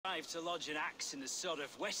arrived to lodge an axe in the sod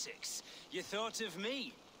of Wessex, you thought of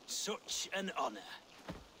me. Such an honor.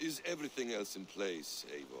 Is everything else in place,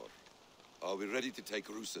 Eivor? Are we ready to take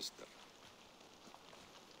Rouecistre?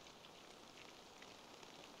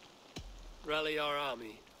 Rally our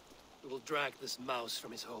army. We will drag this mouse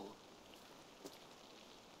from his hole.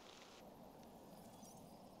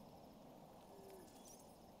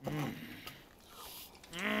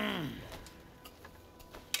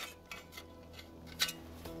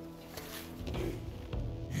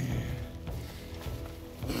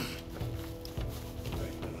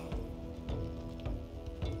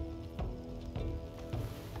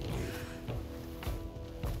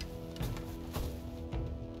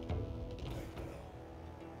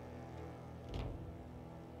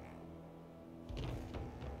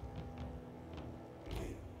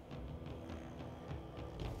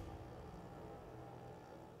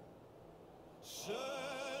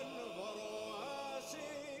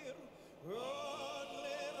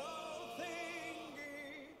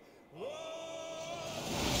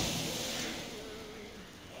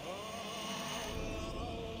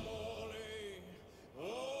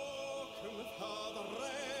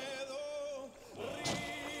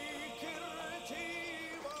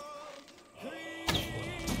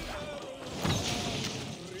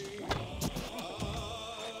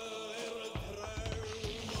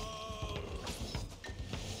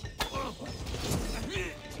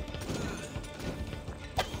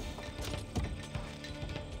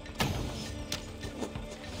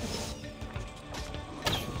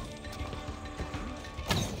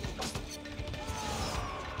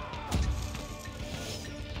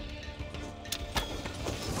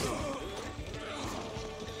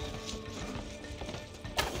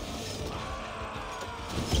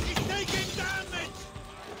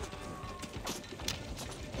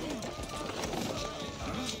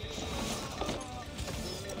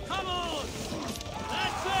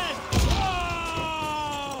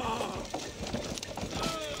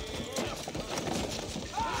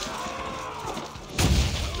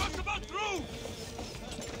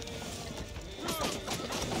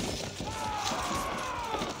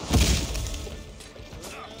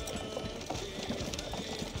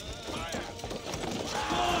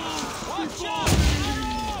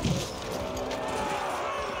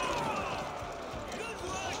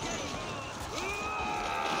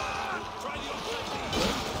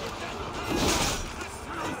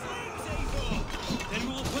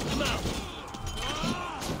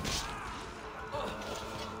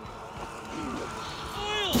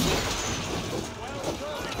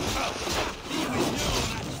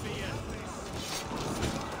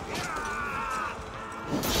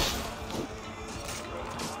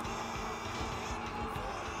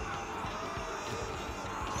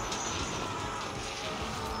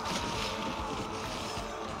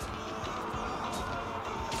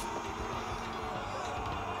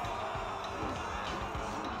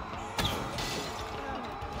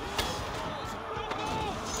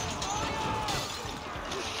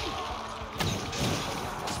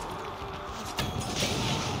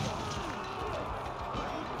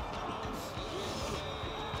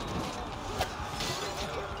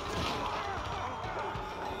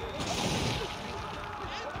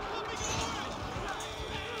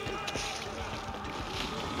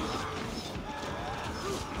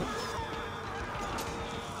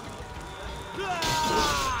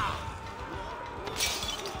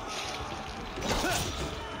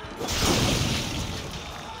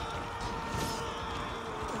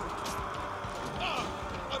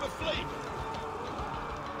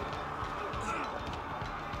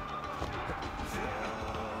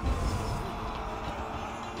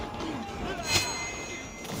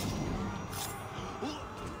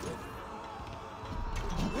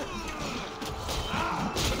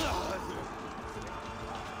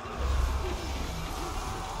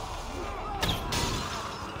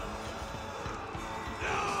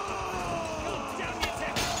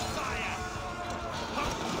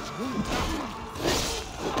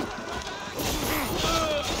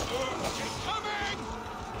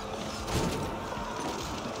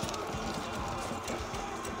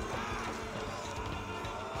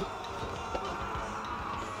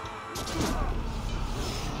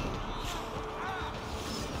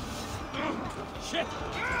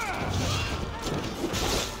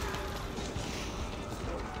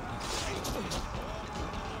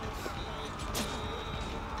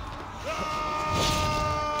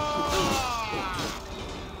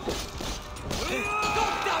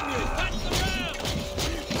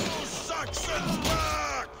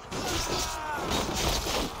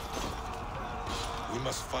 We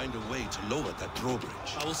must find a way to lower that drawbridge.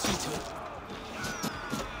 I will see to it.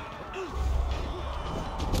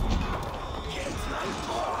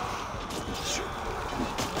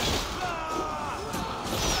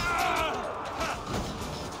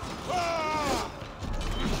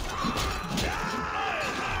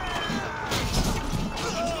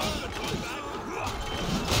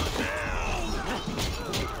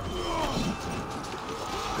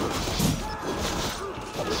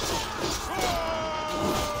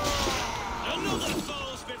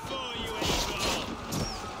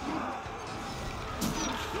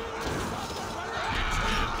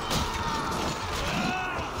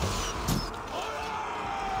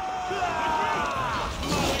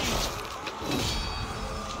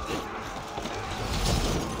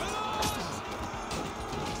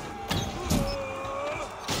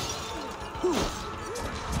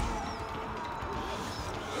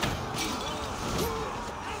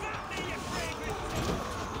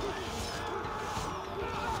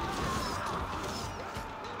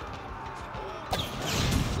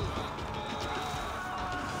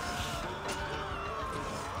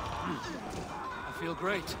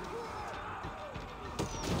 great.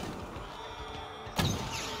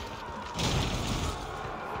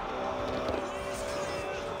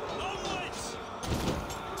 Onwards!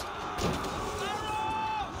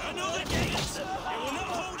 Another gate! It will not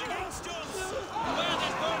hold against us! Where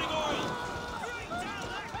there's burning oil! Bring down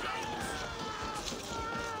that gate!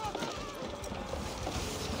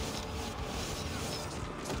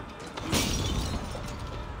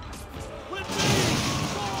 With me!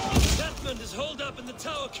 Deathman is holed up in the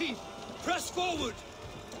tower keep. Press forward!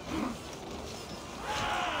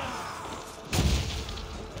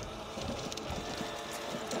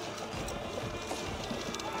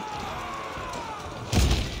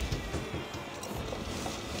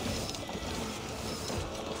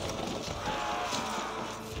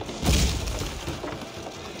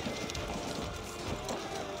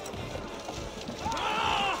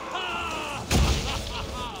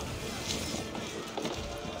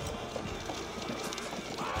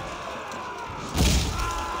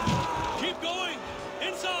 Keep going!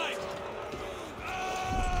 Inside!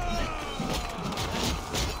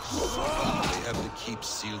 They have the keep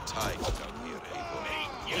sealed tight down here,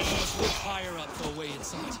 Eivor. Let's look higher up for a way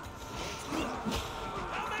inside.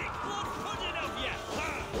 I'll make blood pudding of you!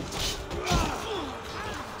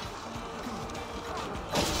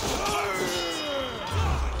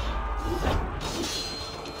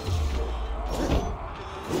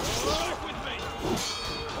 Work with me!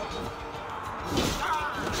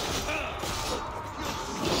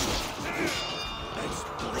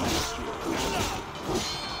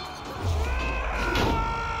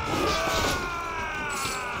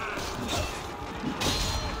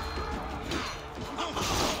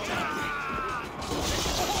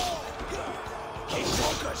 Keep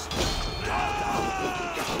focused!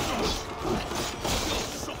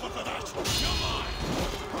 Suffer for that! You're mine!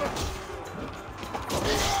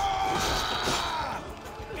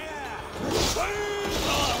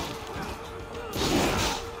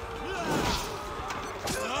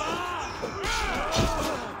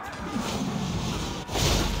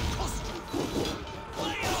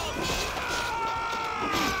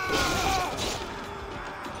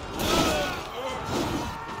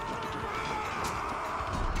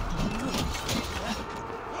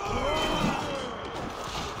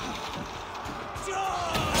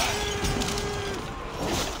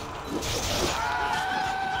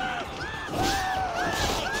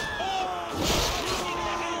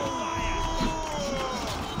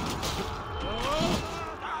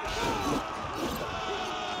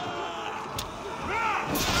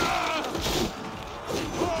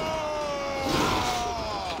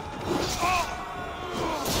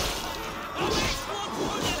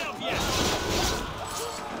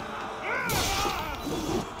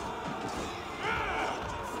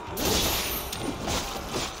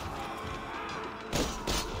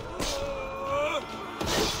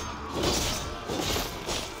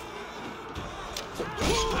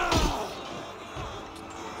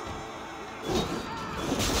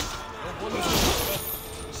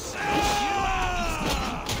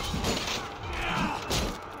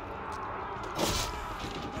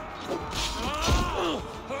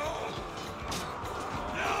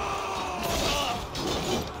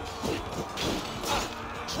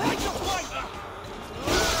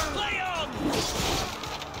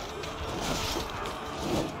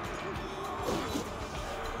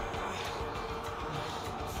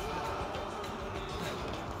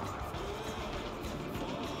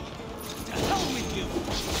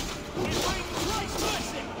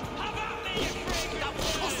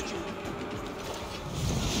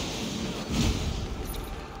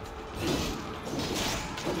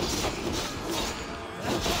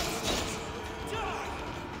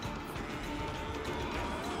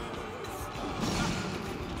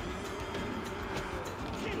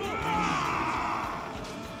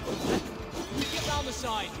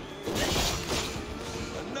 Side.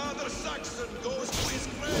 Another Saxon goes to his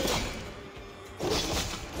grave!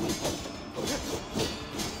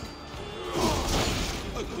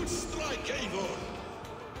 A good strike, Eivor!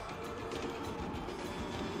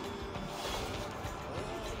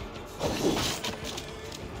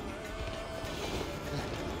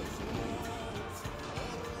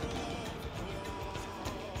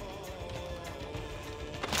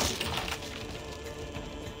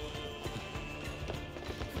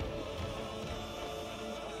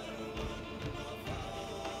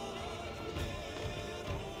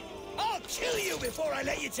 Kill you before I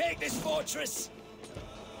let you take this fortress!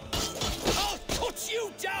 I'll cut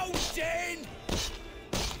you down, Dane!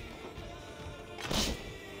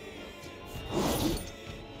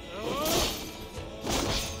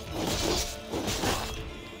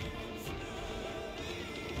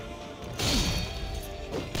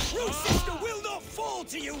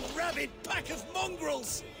 to, you rabid pack of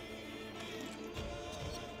mongrels!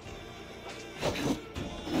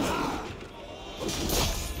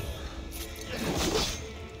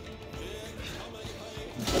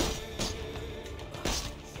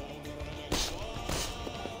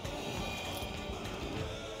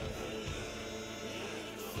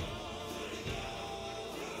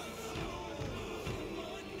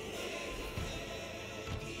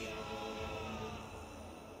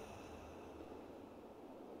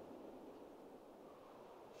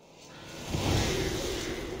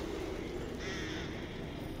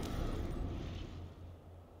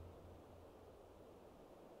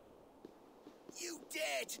 You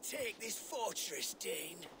dare to take this fortress,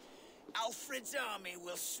 Dane? Alfred's army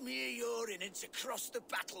will smear your innards across the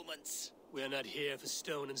battlements. We're not here for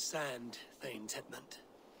stone and sand, Thane Tedmund.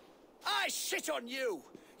 I shit on you!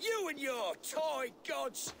 You and your toy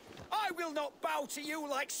gods! I will not bow to you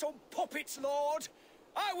like some puppet's lord!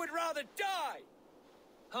 I would rather die!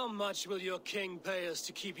 How much will your king pay us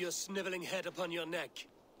to keep your sniveling head upon your neck?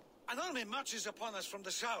 An army marches upon us from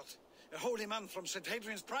the south. A holy man from St.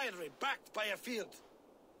 Hadrian's Priory, backed by a field.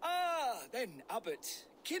 Ah, then, Abbot.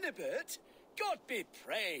 Kinnebert, God be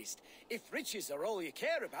praised. If riches are all you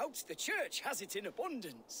care about, the church has it in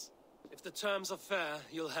abundance. If the terms are fair,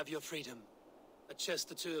 you'll have your freedom. A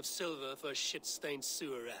chest or two of silver for a shit-stained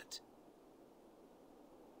sewer rat.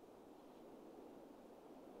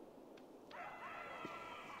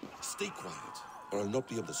 Stay quiet, or I'll not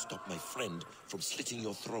be able to stop my friend from slitting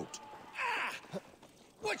your throat. Ah!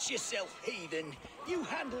 Watch yourself, heathen. You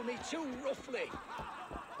handle me too roughly.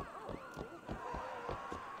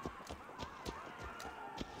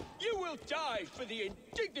 You will die for the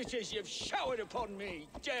indignities you've showered upon me,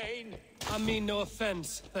 Dane. I mean no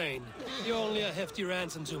offense, Thane. You're only a hefty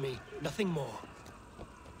ransom to me, nothing more.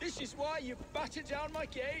 This is why you batter down my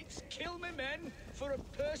gates, kill my men, for a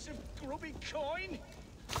purse of grubby coin?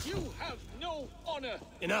 You have no honor!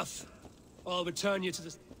 Enough! I'll return you to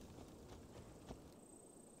the...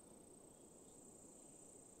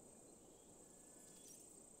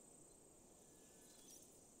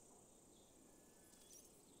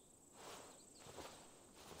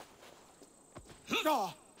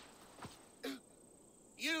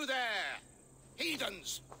 You there,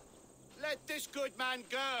 heathens! Let this good man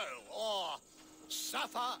go, or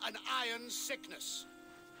suffer an iron sickness.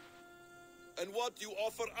 And what you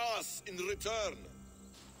offer us in return?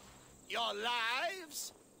 Your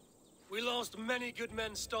lives? We lost many good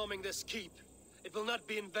men storming this keep. It will not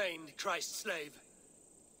be in vain, Christ's slave.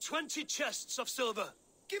 20 chests of silver.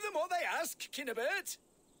 Give them what they ask, Kinnebert.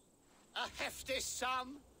 A hefty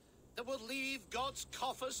sum that will leave God's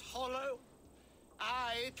coffers hollow?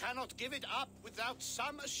 I cannot give it up without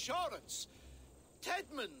some assurance.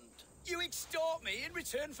 Tedmund! You extort me in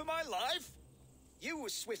return for my life? You were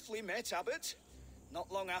swiftly met, Abbot.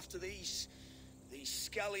 Not long after these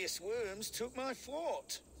scallious worms took my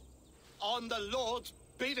fort. On the Lord's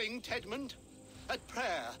bidding, Tedmund. At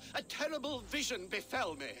prayer, a terrible vision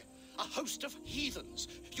befell me. A host of heathens,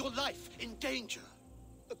 your life in danger.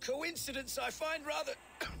 A coincidence I find rather...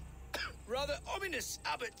 rather ominous,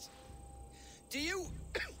 Abbot. Do you...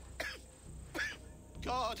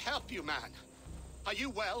 God help you, man. Are you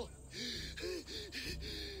well?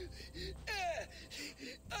 Air!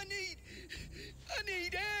 I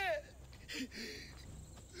need air!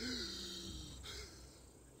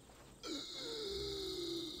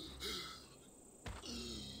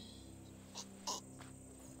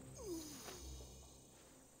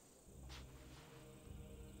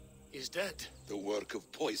 He's dead. The work of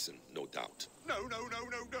poison, no doubt. No.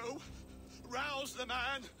 Rouse the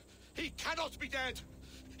man. He cannot be dead.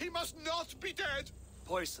 He must not be dead.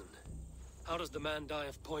 Poison. How does the man die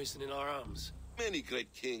of poison in our arms? Many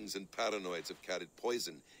great kings and paranoids have carried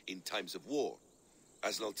poison in times of war,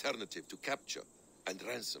 as an alternative to capture and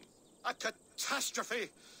ransom. A catastrophe.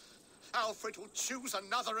 Alfred will choose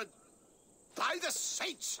another and... By the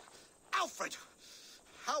saints! Alfred!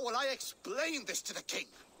 How will I explain this to the king?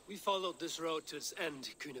 We followed this road to its end,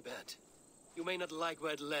 Cunibert. You may not like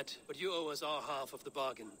where it led, but you owe us our half of the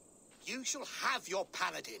bargain. You shall have your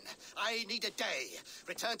paladin. I need a day.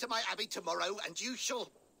 Return to my abbey tomorrow, and you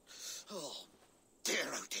shall... Oh dear.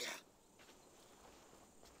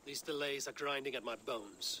 These delays are grinding at my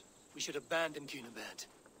bones. We should abandon Cunibert.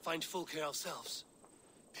 Find Fulke ourselves.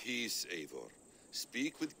 Peace, Eivor.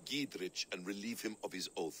 Speak with Giedrich and relieve him of his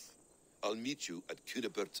oath. I'll meet you at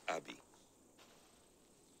Cunebert's Abbey.